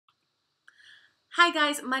Hi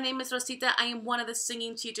guys, my name is Rosita. I am one of the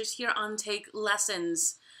singing teachers here on Take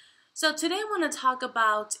Lessons. So today I want to talk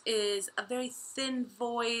about is a very thin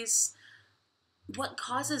voice, what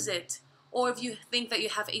causes it, or if you think that you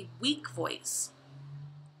have a weak voice.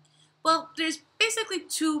 Well, there's basically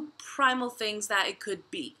two primal things that it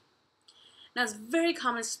could be. Now it's very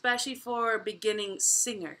common, especially for beginning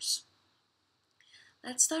singers.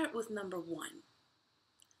 Let's start with number one,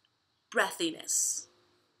 breathiness.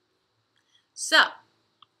 So,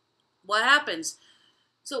 what happens?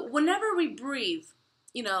 So whenever we breathe,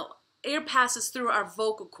 air passes through our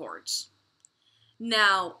vocal cords.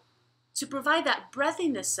 Now, to provide that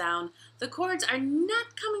breathiness sound, the cords are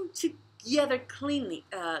not coming together cleanly.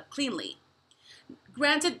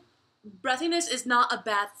 Granted, breathiness is not a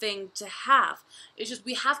bad thing to have. It's just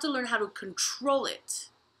we have to learn how to control it.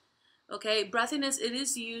 Okay, breathiness, it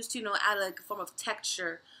is used to, add like a form of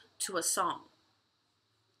texture to a song.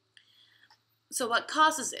 So what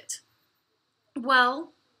causes it?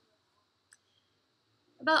 Well,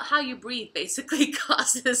 about how you breathe basically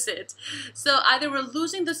causes it. So either we're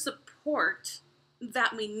losing the support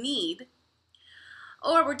that we need,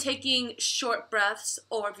 or we're taking short breaths,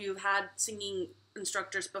 or if you've had singing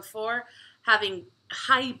instructors before, having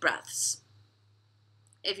high breaths.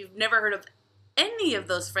 If you've never heard of any of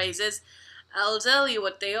those phrases, I'll tell you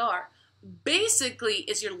what they are. Basically,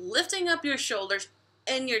 is you're lifting up your shoulders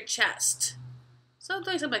and your chest. So I'm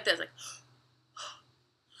doing something like this, like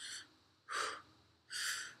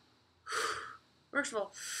first of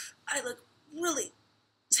all, I look really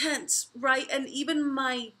tense, right? And even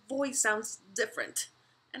my voice sounds different.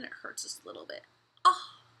 And it hurts just a little bit.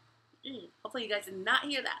 Hopefully you guys did not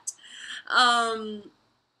hear that.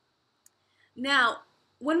 Now,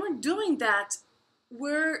 when we're doing that,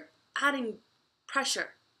 we're adding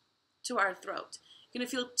pressure to our throat. You're going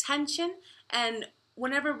to feel tension, and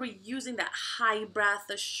whenever we're using that high breath,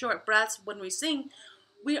 the short breaths when we sing,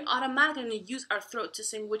 we're automatically going to use our throat to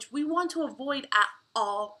sing, which we want to avoid at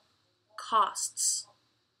all costs.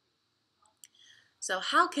 So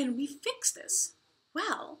how can we fix this?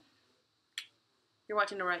 Well, you're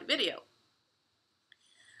watching the right video.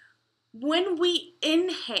 When we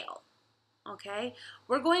inhale, okay,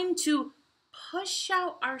 we're going to push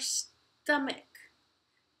out our stomach.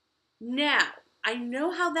 Now, I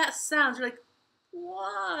know how that sounds. You're like,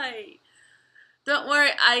 why? Don't worry,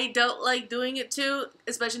 I don't like doing it too,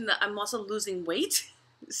 especially that I'm also losing weight.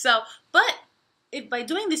 But if by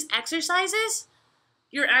doing these exercises,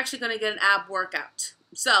 you're actually going to get an ab workout.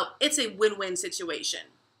 So it's a win-win situation.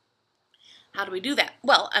 How do we do that?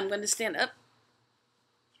 Well, I'm going to stand up.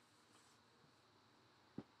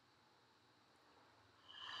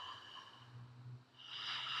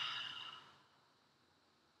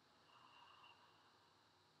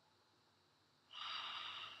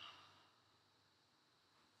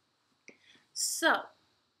 So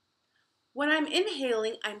when I'm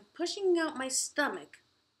inhaling, I'm pushing out my stomach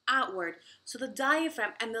outward so the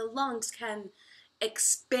diaphragm and the lungs can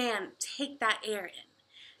expand, take that air in.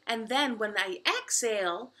 And then when I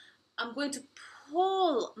exhale, I'm going to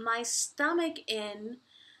pull my stomach in.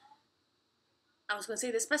 I was going to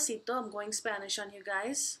say despacito. I'm going Spanish on you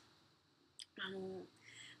guys.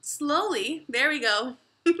 Slowly. There we go.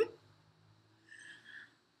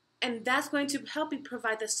 And that's going to help you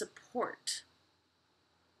provide the support.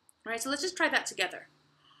 All right, so let's just try that together.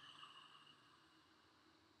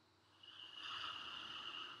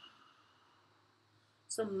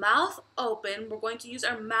 So mouth open. We're going to use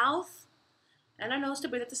our mouth and our nose to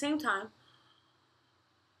breathe at the same time.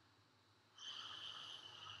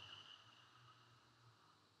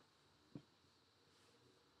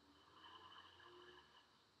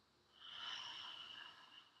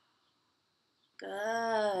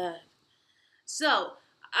 Good. So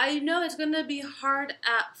I know it's going to be hard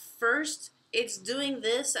at first. It's doing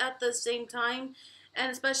this at the same time, and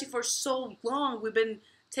especially for so long, we've been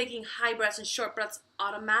taking high breaths and short breaths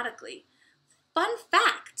automatically. Fun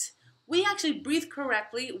fact, we actually breathe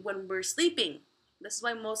correctly when we're sleeping. This is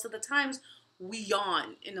why most of the times we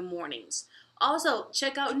yawn in the mornings. Also,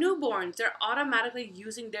 check out newborns. They're automatically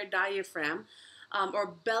using their diaphragm or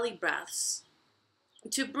belly breaths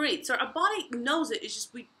to breathe. So our body knows it. It's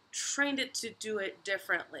just we trained it to do it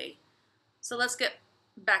differently. So let's get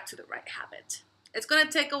back to the right habit. It's going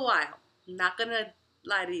to take a while. I'm not going to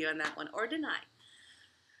lie to you on that one or deny.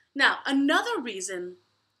 Now, another reason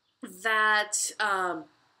that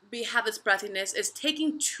we have this breathiness is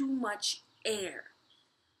taking too much air.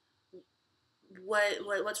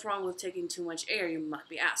 What's wrong with taking too much air, you might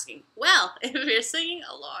be asking? Well, if you're singing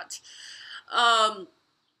a lot.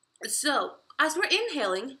 So as we're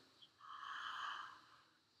inhaling,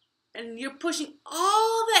 and you're pushing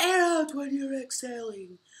all the air out when you're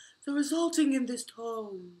exhaling, so resulting in this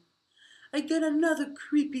tone. I get another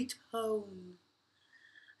creepy tone.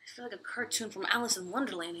 I feel like a cartoon from Alice in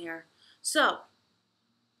Wonderland here. So,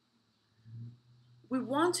 we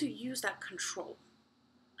want to use that control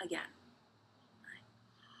again.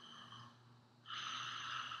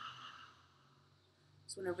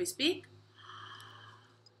 So whenever we speak,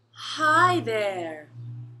 hi there.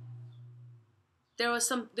 There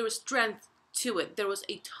was strength to it. There was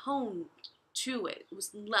a tone to it. It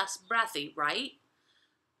was less breathy, right?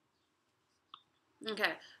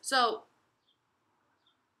 Okay, so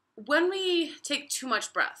when we take too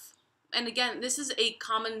much breath, and again, this is a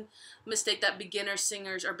common mistake that beginning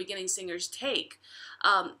singers take.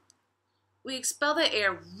 We expel the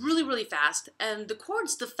air really, really fast, and the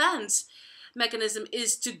chord's defense mechanism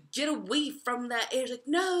is to get away from that air. It's like,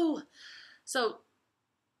 no! So,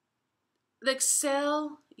 the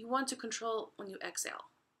exhale, you want to control when you exhale.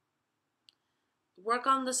 Work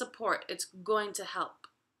on the support. It's going to help.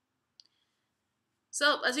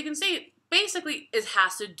 So, as you can see, basically, it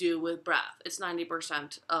has to do with breath. It's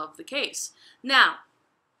 90% of the case. Now,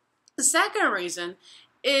 the second reason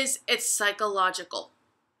is it's psychological.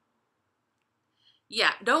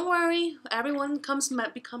 Yeah, don't worry. Everyone becomes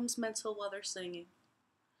mental while they're singing.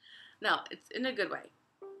 No, it's in a good way.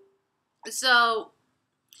 So,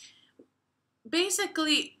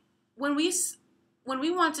 basically, when we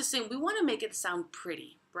want to sing, we want to make it sound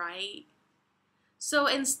pretty, right? So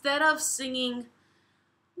instead of singing,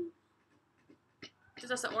 this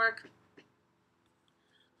doesn't work.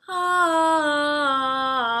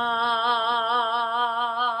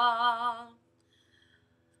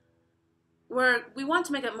 We want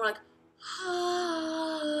to make it more like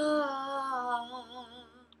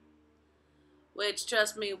which,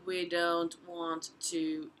 trust me, we don't want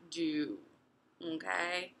to do.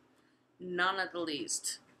 Okay? None at the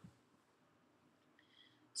least.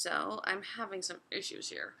 So, I'm having some issues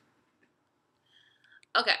here.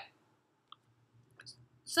 Okay.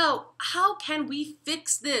 So, how can we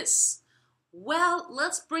fix this? Well,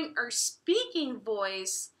 let's bring our speaking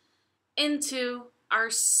voice into our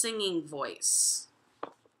singing voice.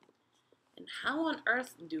 And how on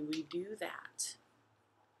earth do we do that?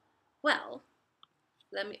 Well,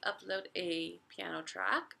 let me upload a piano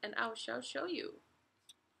track and I shall show you.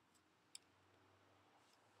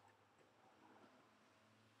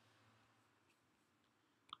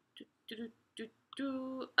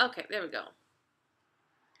 Okay, there we go.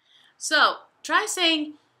 So, try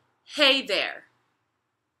saying, hey there.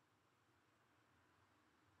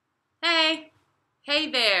 Hey, hey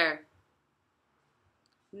there.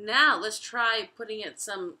 Now, let's try putting it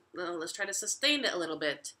let's try to sustain it a little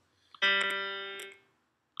bit.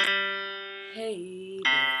 Hey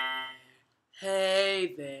there,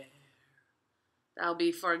 hey there. That'll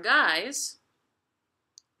be for guys.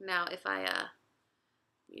 Now, if I, let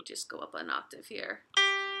me just go up an octave here.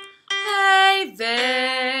 Hey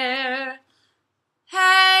there,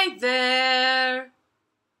 hey there.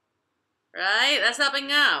 Right? That's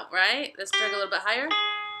helping out, right? Let's try a little bit higher.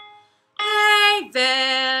 Hey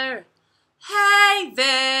there, hey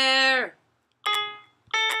there.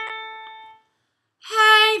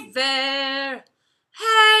 Hey there,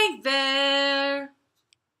 hey there.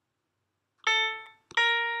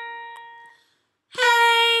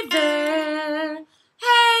 Hey there,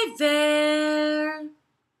 hey there.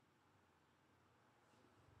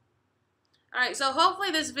 Alright, so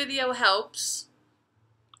hopefully this video helps.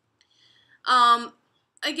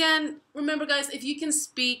 Again, remember guys, if you can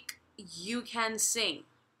speak, you can sing.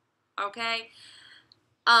 Okay?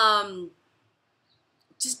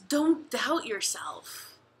 Just don't doubt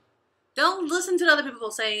yourself. Don't listen to other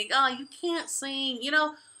people saying, oh, you can't sing. You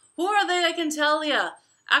know, who are they? I can tell you.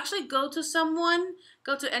 Actually, go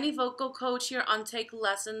to any vocal coach here on Take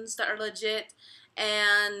Lessons that are legit,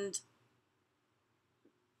 and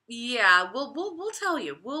yeah, we'll tell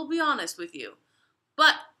you. We'll be honest with you.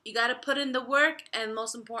 But you got to put in the work, and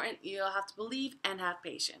most important, you'll have to believe and have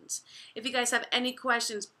patience. If you guys have any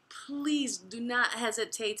questions, please do not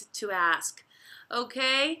hesitate to ask.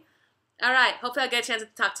 Okay? All right. Hopefully I'll get a chance to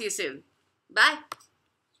talk to you soon. Bye.